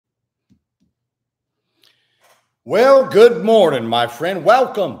Well, good morning, my friend.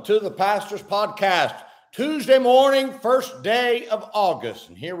 Welcome to the Pastor's Podcast. Tuesday morning, first day of August.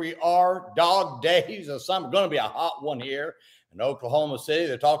 And here we are, dog days of summer. Going to be a hot one here in Oklahoma City.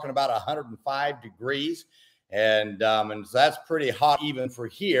 They're talking about 105 degrees. And so that's pretty hot even for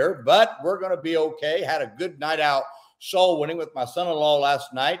here. But we're going to be okay. Had a good night out soul winning with my son-in-law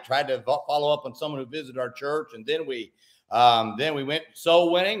last night. Tried to follow up on someone who visited our church. And then we went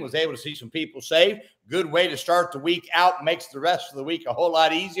soul winning, was able to see some people saved. Good way to start the week out, makes the rest of the week a whole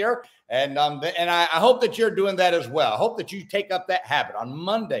lot easier. And I hope that you're doing that as well. I hope that you take up that habit. On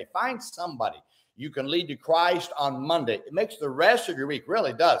Monday, find somebody you can lead to Christ on Monday. It makes the rest of your week,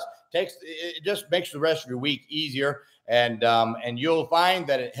 really does. It just makes the rest of your week easier. And you'll find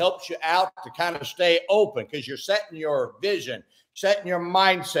that it helps you out to kind of stay open because you're setting your vision, setting your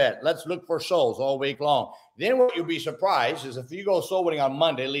mindset. Let's look for souls all week long. Then what you'll be surprised is if you go soul winning on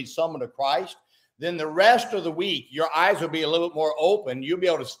Monday, lead someone to Christ, then the rest of the week, your eyes will be a little bit more open. You'll be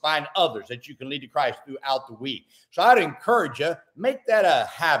able to find others that you can lead to Christ throughout the week. So I'd encourage you, make that a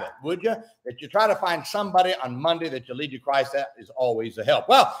habit, would you? That you try to find somebody on Monday that you lead to Christ. That is always a help.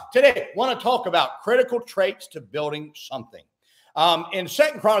 Well, today, I want to talk about critical traits to building something. In 2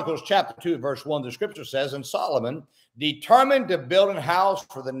 Chronicles chapter 2, verse 1, the scripture says, and Solomon determined to build a house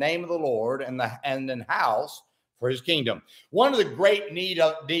for the name of the Lord and an house for his kingdom. One of the great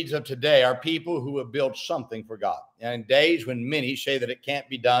needs of today are people who have built something for God. And in days when many say that it can't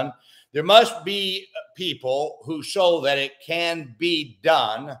be done, there must be people who show that it can be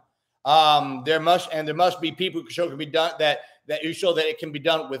done. There must be people who show it can be done that you show that it can be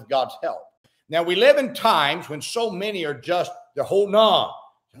done with God's help. Now we live in times when so many are they're holding on.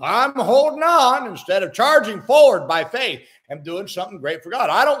 I'm holding on instead of charging forward by faith and doing something great for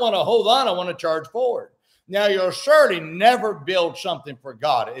God. I don't want to hold on. I want to charge forward. Now, you'll surely never build something for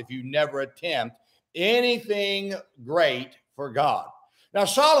God if you never attempt anything great for God. Now,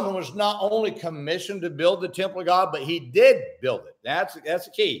 Solomon was not only commissioned to build the temple of God, but he did build it. That's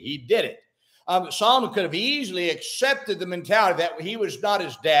the key. He did it. Solomon could have easily accepted the mentality that he was not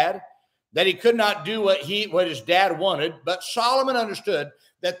his dad, that he could not do what his dad wanted. But Solomon understood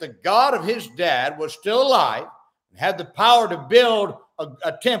that the God of his dad was still alive and had the power to build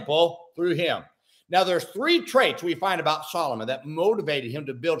a temple through him. Now, there's three traits we find about Solomon that motivated him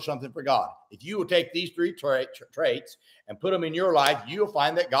to build something for God. If you will take these three traits and put them in your life, you'll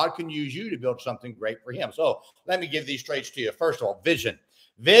find that God can use you to build something great for him. So let me give these traits to you. First of all, vision.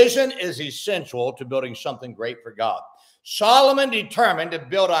 Vision is essential to building something great for God. Solomon determined to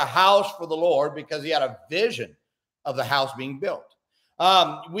build a house for the Lord because he had a vision of the house being built.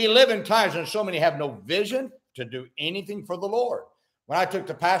 We live in times when so many have no vision to do anything for the Lord. When I took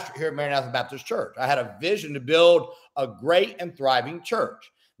the pastor here at Maranatha Baptist Church, I had a vision to build a great and thriving church.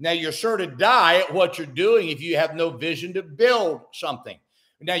 Now, you're sure to die at what you're doing if you have no vision to build something.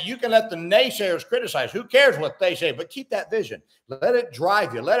 Now, you can let the naysayers criticize. Who cares what they say? But keep that vision. Let it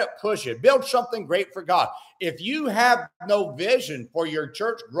drive you. Let it push you. Build something great for God. If you have no vision for your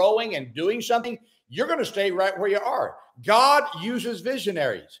church growing and doing something, you're going to stay right where you are. God uses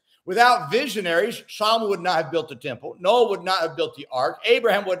visionaries. Without visionaries, Solomon would not have built the temple. Noah would not have built the ark.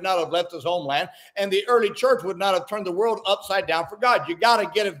 Abraham would not have left his homeland. And the early church would not have turned the world upside down for God. You got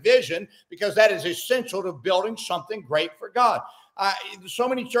to get a vision because that is essential to building something great for God. So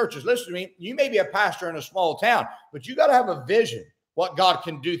many churches, listen to me, you may be a pastor in a small town, but you got to have a vision what God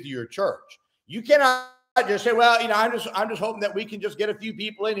can do through your church. You cannot just say, well, I'm just hoping that we can just get a few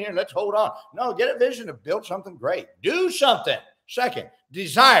people in here and let's hold on. No, get a vision to build something great. Do something. Second,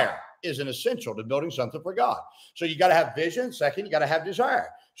 desire is an essential to building something for God. So you got to have vision. Second, you got to have desire.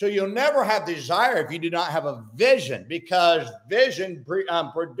 So you'll never have desire if you do not have a vision, because vision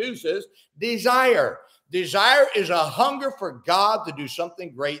produces desire. Desire is a hunger for God to do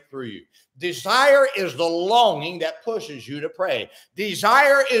something great through you. Desire is the longing that pushes you to pray.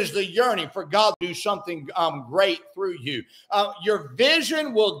 Desire is the yearning for God to do something great through you. Your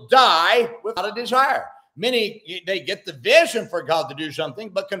vision will die without a desire. Many, they get the vision for God to do something,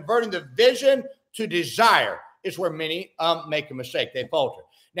 but converting the vision to desire is where many make a mistake. They falter.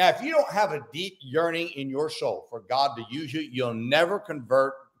 Now, if you don't have a deep yearning in your soul for God to use you, you'll never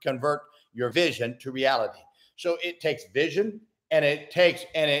convert your vision to reality. So it takes vision and it takes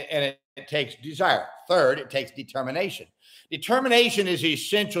desire. Third, it takes determination. Determination is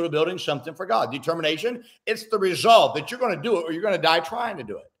essential to building something for God. Determination, it's the resolve that you're going to do it or you're going to die trying to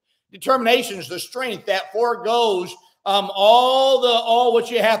do it. Determination is the strength that foregoes all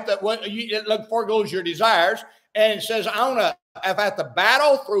what you have to, foregoes your desires and says, I want to if I have to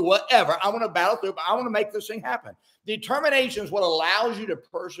battle through whatever, I want to battle through, but I want to make this thing happen. Determination is what allows you to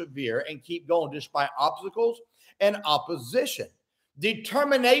persevere and keep going despite obstacles and opposition.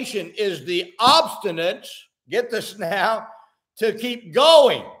 Determination is the obstinance, get this now, to keep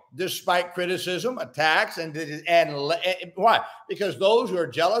going despite criticism, attacks, and why? Because those who are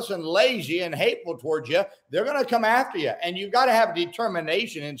jealous and lazy and hateful towards you, they're going to come after you. And you've got to have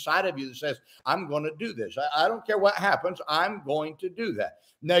determination inside of you that says, I'm going to do this. I don't care what happens. I'm going to do that.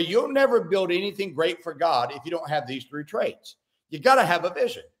 Now, you'll never build anything great for God if you don't have these three traits. You got to have a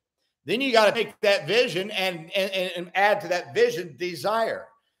vision. Then you got to take that vision and add to that vision desire.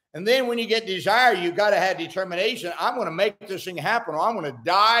 And then when you get desire, you've got to have determination. I'm going to make this thing happen, or I'm going to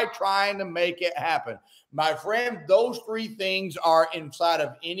die trying to make it happen. My friend, those three things are inside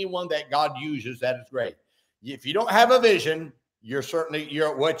of anyone that God uses. That is great. If you don't have a vision, you'll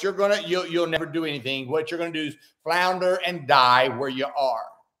never do anything. What you're going to do is flounder and die where you are.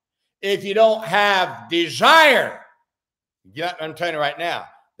 If you don't have desire, I'm telling you right now,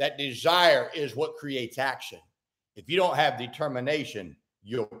 that desire is what creates action. If you don't have determination,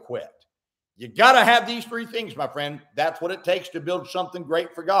 you'll quit. You got to have these three things, my friend. That's what it takes to build something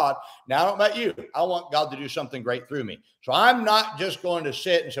great for God. Now, I don't know about you. I want God to do something great through me. So I'm not just going to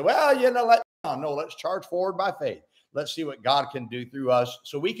sit and say, well, let's charge forward by faith. Let's see what God can do through us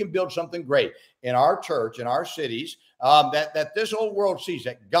so we can build something great in our church, in our cities, that this whole world sees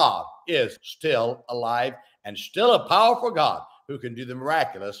that God is still alive and still a powerful God who can do the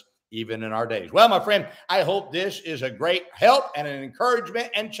miraculous even in our days. Well, my friend, I hope this is a great help and an encouragement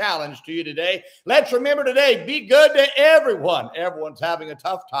and challenge to you today. Let's remember today, be good to everyone. Everyone's having a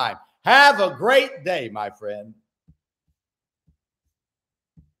tough time. Have a great day, my friend.